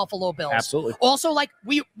football for the Buffalo Bills. Absolutely. Also,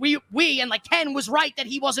 we and Ken was right that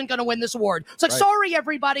he wasn't going to win this award. It's right. Sorry,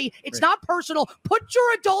 everybody. It's not personal. Put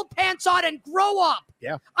your adult pants on and grow up.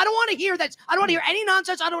 Yeah. I don't want to hear that. I don't want to hear any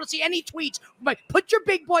nonsense. I don't want to see any tweets. But put your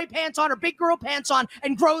big boy pants on or big girl pants on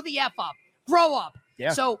and grow the F up. Grow up.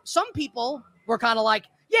 Yeah. So some people were kind of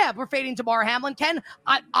yeah, we're fading Damar Hamlin. Ken,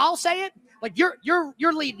 I'll say it.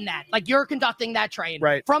 You're leading that. You're conducting that train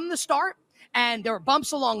right from the start. And there were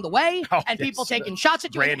bumps along the way, and people taking shots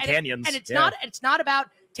at you. Grand Canyons. And it's not about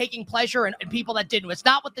taking pleasure and people that didn't. It's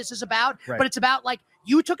not what this is about. Right. But it's about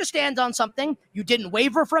you took a stand on something, you didn't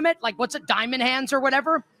waver from it. What's it, diamond hands or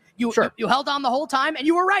whatever? You held on the whole time, and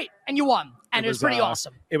you were right, and you won, and it was pretty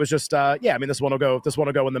awesome. It was just this one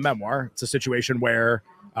will go in the memoir. It's a situation where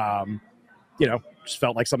just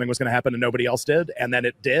felt like something was going to happen and nobody else did, and then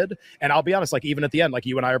it did. And I'll be honest, even at the end,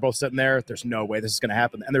 you and I are both sitting there, there's no way this is going to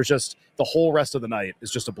happen, and there's just the whole rest of the night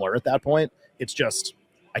is just a blur at that point. It's just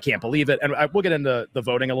I can't believe it. And we'll get into the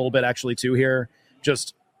voting a little bit actually too here.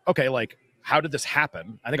 Just okay, how did this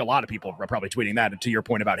happen? I think a lot of people are probably tweeting that. And to your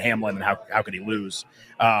point about Hamlin and how could he lose?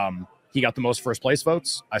 He got the most first place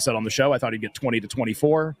votes. I said on the show I thought he'd get 20 to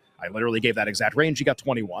 24. I literally gave that exact range. He got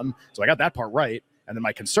 21. So I got that part right. And then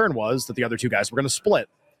my concern was that the other two guys were going to split,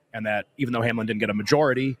 and that even though Hamlin didn't get a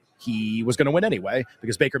majority, he was going to win anyway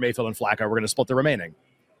because Baker Mayfield and Flacco were going to split the remaining.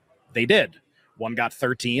 They did. One got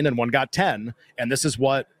 13 and one got 10. And this is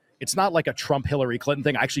what it's not like a Trump Hillary Clinton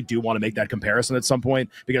thing. I actually do want to make that comparison at some point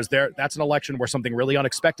because that's an election where something really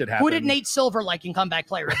unexpected happened. Who did Nate Silver like in Comeback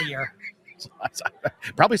Player of the Year?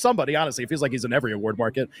 Probably somebody, honestly. It feels like he's in every award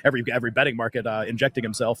market, every betting market, injecting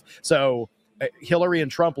himself. So Hillary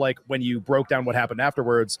and Trump, when you broke down what happened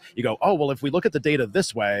afterwards, you go, oh, well, if we look at the data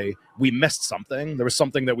this way, we missed something. There was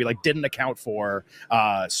something that we didn't account for,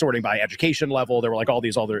 sorting by education level. There were all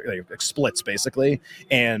these other splits basically.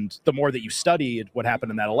 And the more that you studied what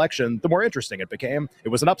happened in that election, the more interesting it became. It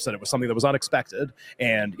was an upset. It was something that was unexpected.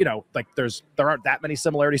 And, there aren't that many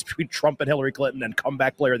similarities between Trump and Hillary Clinton and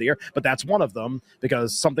Comeback Player of the Year, but that's one of them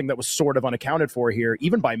because something that was sort of unaccounted for here,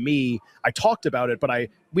 even by me, I talked about it, but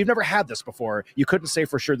we've never had this before. You couldn't say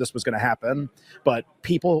for sure this was going to happen, but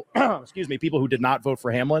people, people who did not vote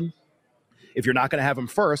for Hamlin, if you're not going to have him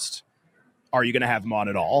first, are you going to have him on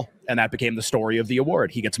at all? And that became the story of the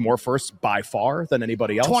award. He gets more firsts by far than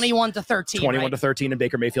anybody else. 21-13. 21-13, and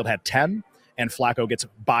Baker Mayfield had 10. And Flacco gets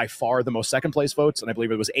by far the most second-place votes, and I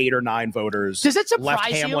believe it was 8 or 9 voters. Does it surprise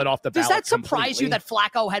left Hamlin you? Off the ballot Does that surprise completely. you that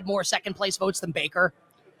Flacco had more second-place votes than Baker?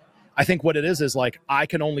 I think what it is like I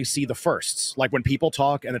can only see the firsts. Like when people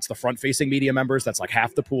talk and it's the front-facing media members, that's like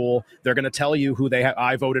half the pool. They're going to tell you who they have.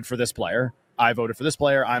 I voted for this player. I voted for this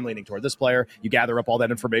player. I'm leaning toward this player. You gather up all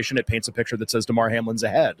that information. It paints a picture that says Damar Hamlin's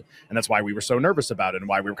ahead. And that's why we were so nervous about it and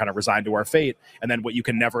why we were kind of resigned to our fate. And then what you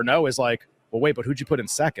can never know is like, well, wait, but who'd you put in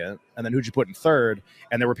second? And then who'd you put in third?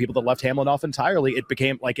 And there were people that left Hamlin off entirely. It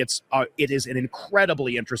became like it is an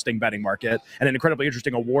incredibly interesting betting market and an incredibly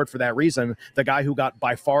interesting award for that reason. The guy who got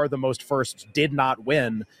by far the most firsts did not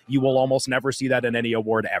win. You will almost never see that in any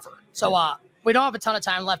award ever. So we don't have a ton of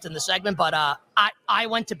time left in the segment, but I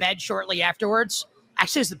went to bed shortly afterwards.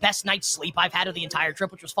 Actually, it was the best night's sleep I've had of the entire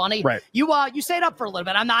trip, which was funny. Right. You stayed up for a little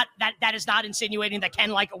bit. I'm not that is not insinuating that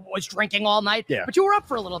Ken was drinking all night. Yeah. But you were up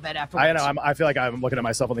for a little bit afterwards. I know. I feel like I'm looking at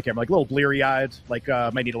myself on the camera, like a little bleary-eyed, like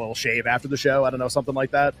might need a little shave after the show. I don't know, something like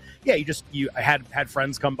that. Yeah, I had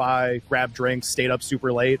friends come by, grab drinks, stayed up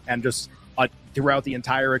super late, and just throughout the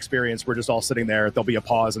entire experience, we're just all sitting there. There'll be a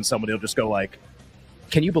pause, and somebody will just go like,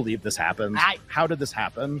 "Can you believe this happened? How did this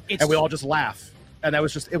happen?" And we all just laugh. And it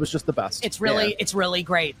was just the best. It's really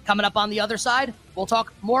great. Coming up on the other side, we'll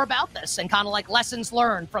talk more about this and kind of like lessons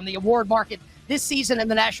learned from the award market this season in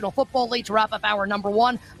the National Football League to wrap up hour number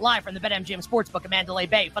 1, live from the BetMGM Sportsbook at Mandalay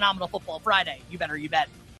Bay. Phenomenal Football Friday. You better, you bet.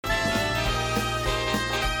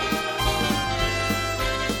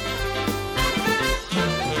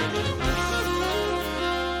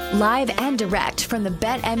 Live and direct from the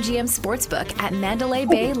BetMGM Sportsbook at Mandalay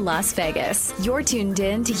Bay, Las Vegas. You're tuned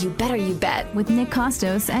in to You Better You Bet with Nick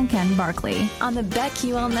Costos and Ken Barkley on the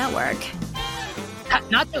BetQL Network.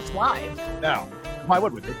 Not just live. No. Why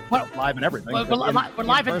would we? Well, live and everything. We're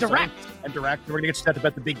live and direct. And direct. We're going to get you to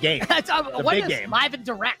bet the big game. The big game. Live and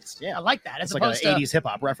direct. Yeah. I like that. It's like an 80s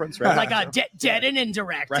hip-hop reference, right? Like a dead and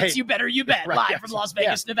indirect. Right. It's You Better You Bet, live from Las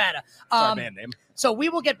Vegas, Nevada. It's our band name. So we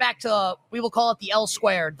will get back to, we will call it the L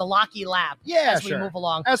squared, the Locky Lap, as we move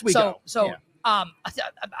along. As we go.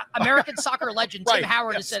 American soccer legend Tim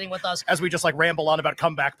Howard is sitting with us. As we just like ramble on about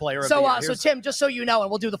comeback player. So Tim, just so you know,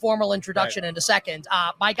 and we'll do the formal introduction in a second,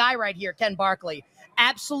 my guy right here, Ken Barkley,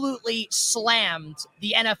 absolutely slammed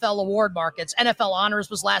the NFL award markets. NFL Honors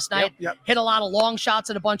was last night. Hit a lot of long shots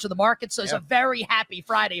at a bunch of the markets. So it's a very happy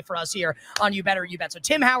Friday for us here on You Better You Bet. So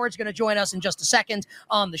Tim Howard's going to join us in just a second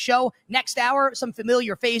on the show. Next hour, some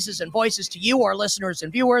familiar faces and voices to you, our listeners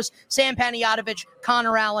and viewers. Sam Panayotovich,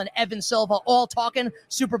 Connor Allen, Evan Silva, all talking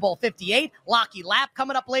Super Bowl 58. Locky Lap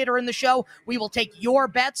coming up later in the show. We will take your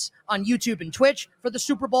bets on YouTube and Twitch for the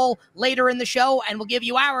Super Bowl later in the show, and we'll give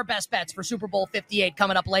you our best bets for Super Bowl 58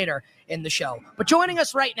 coming up later in the show. But joining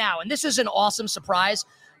us right now, and this is an awesome surprise,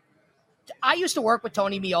 I used to work with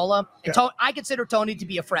Tony Miola, and I consider Tony to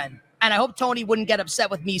be a friend. And I hope Tony wouldn't get upset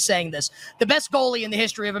with me saying this. The best goalie in the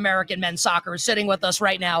history of American men's soccer is sitting with us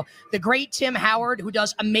right now. The great Tim Howard, who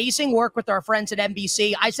does amazing work with our friends at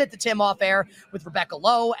NBC. I said to Tim off air with Rebecca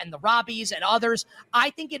Lowe and the Robbies and others, I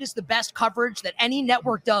think it is the best coverage that any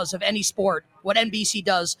network does of any sport, what NBC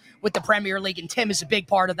does with the Premier League. And Tim is a big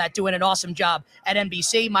part of that, doing an awesome job at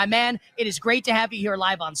NBC. My man, it is great to have you here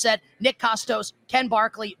live on set. Nick Costos, Ken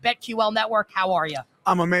Barkley, BetQL Network. How are you?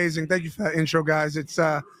 I'm amazing. Thank you for that intro, guys. It's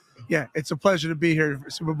a pleasure to be here for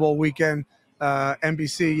Super Bowl weekend.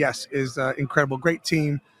 NBC, is incredible. Great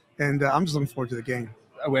team, and I'm just looking forward to the game.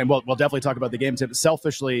 And we'll definitely talk about the game, Tim.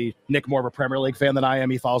 Selfishly, Nick, more of a Premier League fan than I am.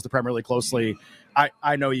 He follows the Premier League closely.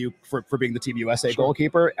 I know you for being the Team USA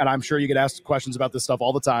goalkeeper, and I'm sure you get asked questions about this stuff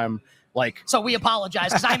all the time. So we apologize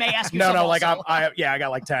because I may ask you. I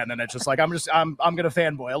got like 10, and it's just like I'm gonna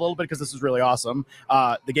fanboy a little bit because this is really awesome.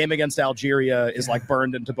 The game against Algeria is like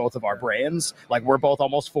burned into both of our brains. Like we're both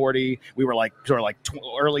almost 40. We were like sort of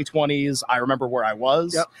early 20s. I remember where I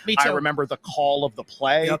was. Yep. Me too. I remember the call of the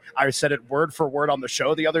play. Yep. I said it word for word on the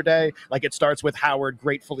show the other day. Like it starts with Howard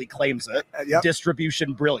gratefully claims it.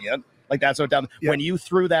 Distribution brilliant. Like that's so down. When you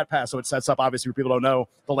threw that pass, so it sets up, obviously, for people who don't know,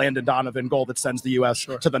 the Landon Donovan goal that sends the U.S.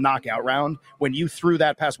 to the knockout round. When you threw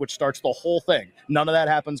that pass, which starts the whole thing, none of that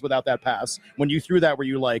happens without that pass. When you threw that, were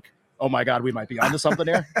you like, oh my God, we might be onto something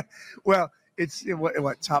here? Well, it's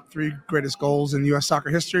what top 3 greatest goals in U.S. soccer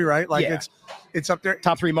history, right? Like it's up there.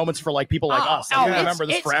 Top 3 moments for like people like us. I remember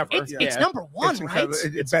this forever. It's number one, right?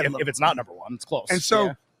 If it's not number one, it's close. And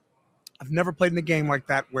so I've never played in a game like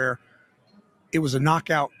that where it was a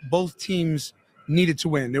knockout. Both teams needed to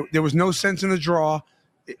win. There was no sense in a draw.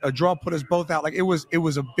 A draw put us both out. Like it was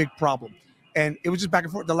a big problem. And it was just back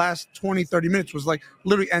and forth. The last 20, 30 minutes was like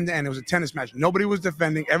literally end to end. It was a tennis match. Nobody was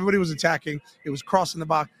defending. Everybody was attacking. It was crossing the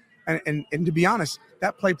box. And to be honest,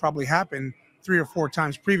 that play probably happened 3 or 4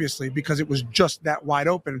 times previously because it was just that wide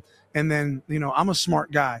open. And then, I'm a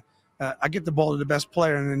smart guy. I get the ball to the best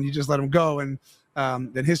player, and then you just let him go. And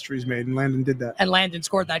then history is made, and Landon did that. And Landon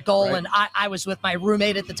scored that goal, Right. and I was with my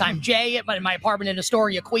roommate at the time, Jay, at my apartment in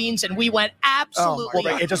Astoria, Queens, and we went absolutely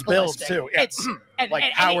Well, it just builds, too. Yeah. It's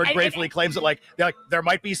Howard gratefully claims it there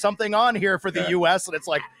might be something on here for the U.S., and it's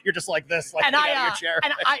like you're just like this, like and out of your chair.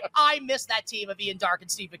 And I missed that team of Ian Dark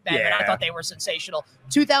and Steve McMahon, and I thought they were sensational.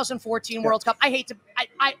 2014 World Cup. I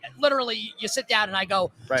literally, you sit down and I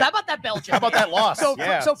go, Right. so how about that Belgium? How about that loss? So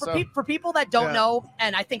for people that don't know,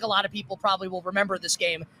 and I think a lot of people probably will remember this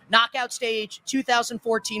game, knockout stage,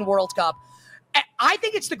 2014 World Cup. I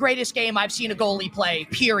think it's the greatest game I've seen a goalie play,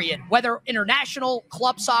 period. Whether international,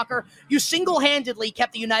 club soccer, you single-handedly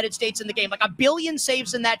kept the United States in the game. Like 1 billion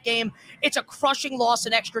saves in that game. It's a crushing loss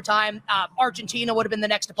in extra time. Argentina would have been the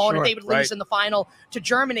next opponent. Sure, They would lose right. in the final to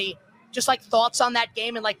Germany. Just like thoughts on that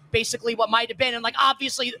game and like basically what might have been. And like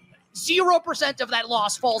obviously 0% of that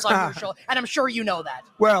loss falls on your shoulder. And I'm sure you know that.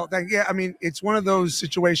 Well, it's one of those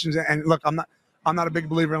situations. And look, I'm not a big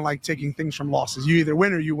believer in like taking things from losses. You either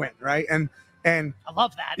win or you win, right? And I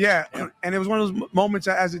love that. yeah, and it was one of those moments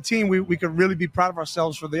that as a team we could really be proud of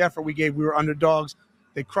ourselves for the effort we gave. We were underdogs.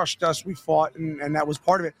 They crushed us. We fought, and that was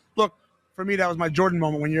part of it. Look, for me, that was my Jordan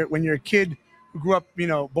moment. When you're a kid who grew up,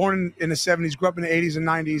 born in the 70s, grew up in the 80s and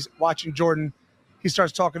 90s, watching Jordan, he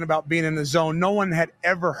starts talking about being in the zone. No one had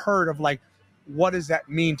ever heard of like, what does that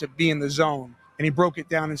mean to be in the zone? And he broke it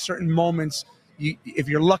down in certain moments. If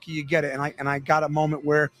you're lucky, you get it. And I got a moment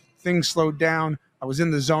where things slowed down. I was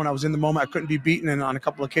in the zone. I was in the moment. I couldn't be beaten, and on a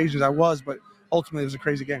couple occasions I was, but ultimately it was a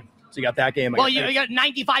crazy game. So you got that game. Well, you got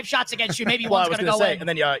 95 shots against you. Maybe well, one's going to go in. And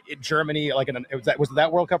then in Germany, like was it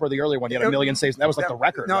that World Cup or the earlier one? You had 1 million saves. That was like the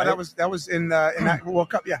record. No, right? that was in that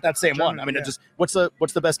World Cup. Yeah, that same Germany, one. I mean, yeah. it just what's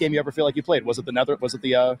the best game you ever feel like you played? Was it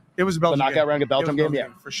the It was a Belgium knockout game. round of Belgium It was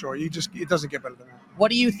game? Yeah, for sure. It doesn't get better than that.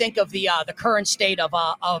 What do you think of the current state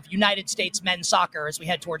of United States men's soccer as we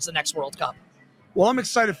head towards the next World Cup? Well, I'm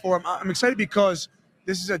excited for him. I'm excited because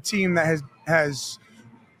this is a team that has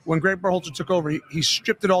when Greg Berhalter took over, he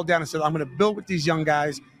stripped it all down and said, I'm going to build with these young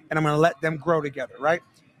guys and I'm going to let them grow together, right?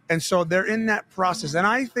 And so they're in that process. And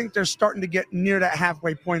I think they're starting to get near that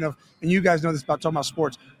halfway point of, and you guys know this about talking about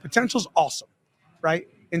sports, potential's awesome, right?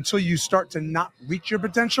 Until you start to not reach your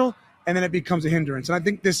potential, and then it becomes a hindrance. And I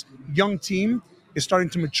think this young team is starting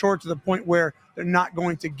to mature to the point where they're not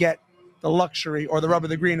going to get the luxury or the rub of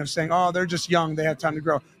the green of saying, oh, they're just young, they have time to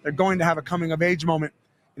grow. They're going to have a coming of age moment.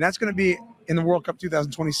 And that's going to be in the World Cup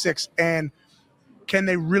 2026. And can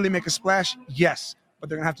they really make a splash? Yes. But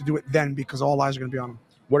they're going to have to do it then because all eyes are going to be on them.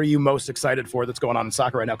 What are you most excited for that's going on in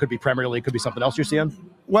soccer right now? Could be Premier League, could be something else you're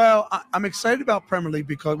seeing? Well, I'm excited about Premier League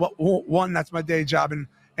because, one, that's my day job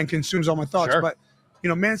and consumes all my thoughts. Sure. But,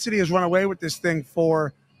 Man City has run away with this thing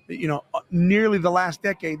for, nearly the last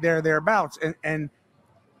decade, thereabouts. And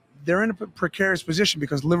they're in a precarious position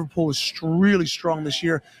because Liverpool is really strong this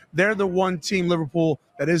year. They're the one team, Liverpool,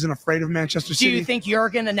 that isn't afraid of Manchester City. Do you think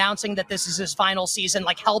Jurgen announcing that this is his final season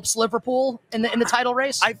helps Liverpool in the title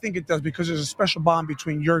race? I think it does because there's a special bond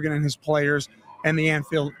between Jurgen and his players and the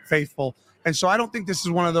Anfield faithful. And so I don't think this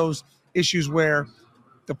is one of those issues where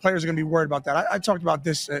the players are going to be worried about that. I talked about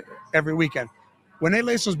this every weekend. When they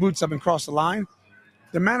lace those boots up and cross the line,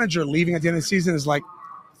 the manager leaving at the end of the season is like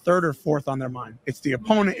third or fourth on their mind. It's the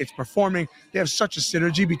opponent. It's performing. They have such a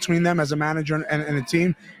synergy between them as a manager and a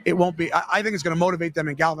team. It won't be. I think it's going to motivate them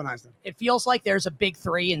and galvanize them. It feels like there's a big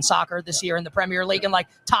three in soccer this year in the Premier League, and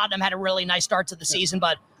Tottenham had a really nice start to the season,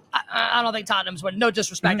 but I don't think Tottenham's winning. No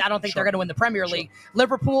disrespect. I don't think they're going to win the Premier League.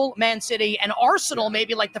 Liverpool, Man City, and Arsenal,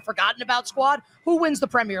 maybe the forgotten about squad. Who wins the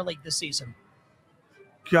Premier League this season?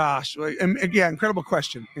 Gosh, yeah, incredible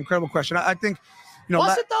question. I think.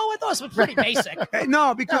 Was it though? I thought it was pretty basic.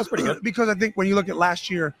 No, because I think when you look at last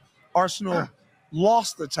year, Arsenal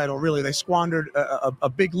lost the title. Really, they squandered a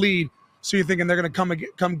big lead. So you're thinking they're going to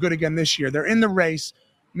come good again this year. They're in the race.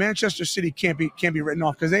 Manchester City can't be written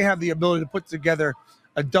off because they have the ability to put together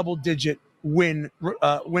a double-digit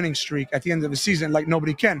winning streak at the end of the season like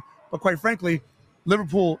nobody can. But quite frankly,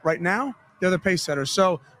 Liverpool right now, they're the pace setters.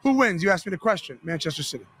 So who wins? You asked me the question. Manchester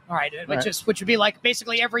City. All right, which would be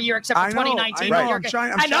basically every year except for 2019.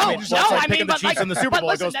 I know. The Chiefs in the Super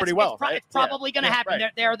Bowl goes pretty well. It's probably going to happen.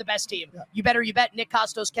 Right. They're the best team. Yeah. You better you bet. Nick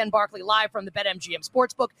Costos, Ken Barkley, live from the BetMGM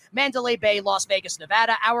Sportsbook, Mandalay Bay, Las Vegas,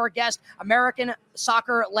 Nevada. Our guest, American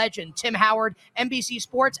soccer legend Tim Howard, NBC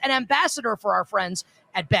Sports, and ambassador for our friends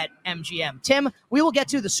at BetMGM. Tim, we will get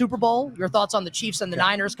to the Super Bowl, your thoughts on the Chiefs and the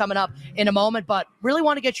Niners coming up in a moment, but really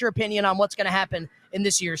want to get your opinion on what's going to happen in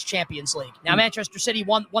this year's Champions League. Now, Manchester City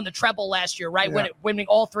won the treble last year, right? Winning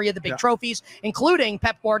all three of the big trophies, including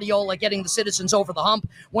Pep Guardiola getting the citizens over the hump,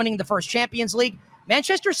 winning the first Champions League.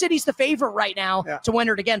 Manchester City's the favorite right now to win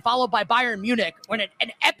it again, followed by Bayern Munich. When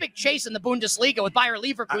an epic chase in the Bundesliga with Bayer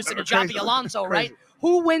Leverkusen and Xabi Alonso, right?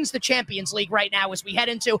 Who wins the Champions League right now as we head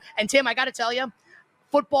into? And Tim, I got to tell you,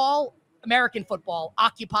 football, American football,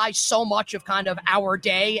 occupies so much of kind of our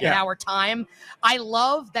day and our time. I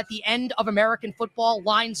love that the end of American football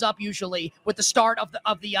lines up usually with the start of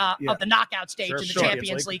the knockout stage in the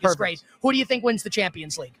Champions League. Is great. Who do you think wins the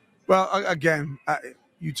Champions League? Well, again,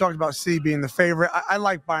 you talked about City being the favorite. I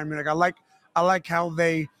like Bayern Munich. I like how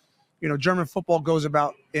they, German football goes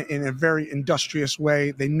about in a very industrious way.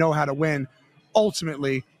 They know how to win.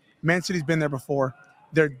 Ultimately, Man City's been there before.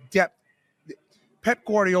 Their depth. Pep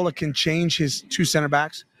Guardiola can change his two center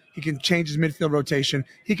backs. He can change his midfield rotation.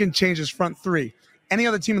 He can change his front three. Any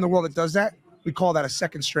other team in the world that does that, we call that a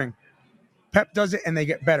second string. Pep does it, and they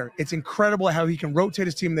get better. It's incredible how he can rotate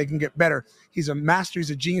his team and they can get better. He's a master. He's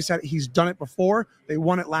a genius at it. He's done it before. They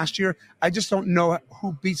won it last year. I just don't know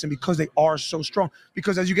who beats them because they are so strong.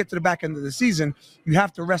 Because as you get to the back end of the season, you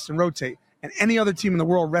have to rest and rotate. And any other team in the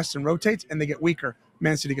world rests and rotates, and they get weaker.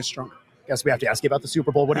 Man City gets stronger. Guess we have to ask you about the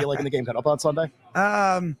Super Bowl. What do you like in the game coming up on Sunday?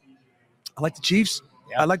 I like the Chiefs.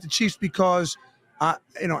 I like the Chiefs because,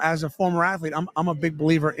 as a former athlete, I'm a big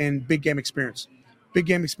believer in big game experience. Big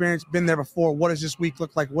game experience, been there before. What does this week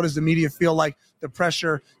look like? What does the media feel like? The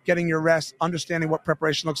pressure, getting your rest, understanding what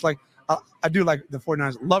preparation looks like. I do like the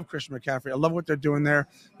 49ers. Love Christian McCaffrey. I love what they're doing there.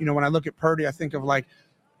 When I look at Purdy, I think of like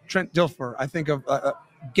Trent Dilfer. I think of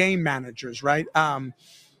game managers, right?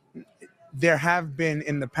 There have been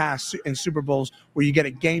in the past in Super Bowls where you get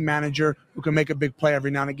a game manager who can make a big play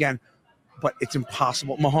every now and again, but it's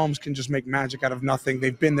impossible. Mahomes can just make magic out of nothing.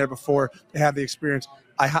 They've been there before. They have the experience.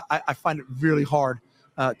 I find it really hard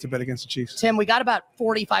to bet against the Chiefs. Tim, we got about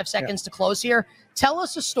 45 seconds to close here. Tell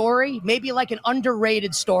us a story, maybe like an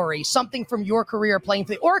underrated story, something from your career playing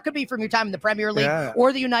for or it could be from your time in the Premier League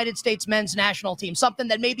or the United States men's national team, something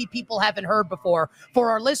that maybe people haven't heard before.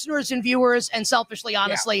 For our listeners and viewers, and selfishly,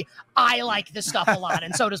 honestly, I like this stuff a lot,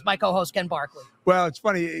 and so does my co-host Ken Barkley. Well, it's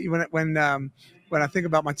funny when I think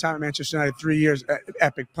about my time at Manchester United, 3 years,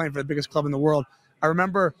 epic, playing for the biggest club in the world. I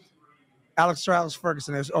remember Sir Alex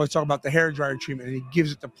Ferguson is always talking about the hair dryer treatment, and he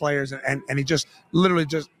gives it to players, and he just literally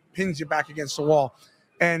just pins you back against the wall.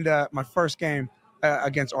 And my first game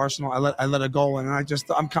against Arsenal, I let a goal in, and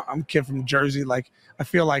I'm a kid from Jersey. Like, I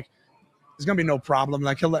feel like there's gonna be no problem.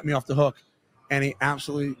 Like, he'll let me off the hook, and he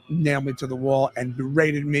absolutely nailed me to the wall and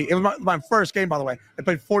berated me. It was my first game, by the way. I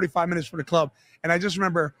played 45 minutes for the club, and I just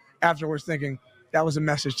remember afterwards thinking, that was a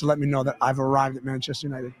message to let me know that I've arrived at Manchester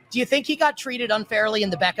United. Do you think he got treated unfairly in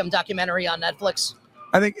the Beckham documentary on Netflix?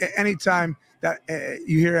 I think anytime that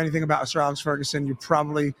you hear anything about Sir Alex Ferguson,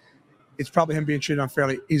 it's probably him being treated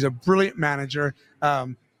unfairly. He's a brilliant manager.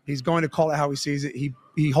 He's going to call it how he sees it.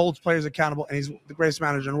 He holds players accountable, and he's the greatest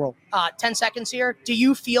manager in the world. 10 seconds here. Do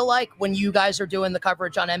you feel like when you guys are doing the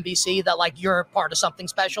coverage on NBC that like you're part of something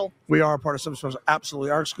special? We are a part of something special.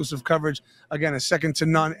 Absolutely. Our exclusive coverage, again, is second to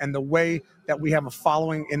none. And the way that we have a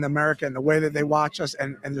following in America and the way that they watch us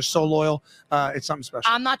and they're so loyal, it's something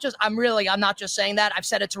special. I'm not just saying that. I've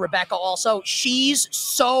said it to Rebecca also. She's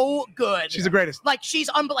so good. She's the greatest. Like, she's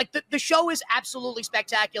the show is absolutely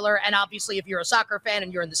spectacular. And obviously, if you're a soccer fan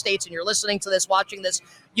and you're in the States and you're listening to this, watching this,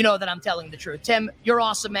 you know that I'm telling the truth. Tim, you're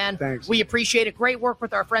awesome, man. Thanks. We appreciate it. Great work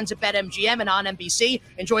with our friends at BetMGM and on NBC.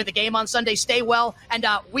 Enjoy the game on Sunday. Stay well. And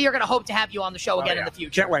we are going to hope to have you on the show again in the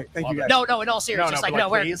future. Can't wait. Thank you, guys. No, in all seriousness.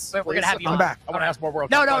 We're going to have you on. I'm back. I want to ask more World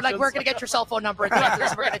Cup questions. We're going to get your cell phone number at the end of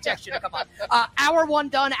this. We're going to text you to come on. Hour one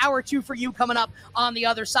done. Hour two for you coming up on the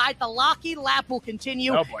other side. The Lockheed Lap will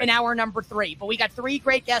continue in hour number 3. But we got 3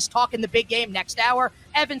 great guests talking the big game next hour.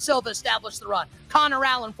 Evan Silva established the run. Connor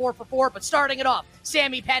Allen 4 for 4. But starting it off,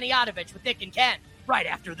 Sammy Panayotovich with Nick and Ken right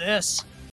after this.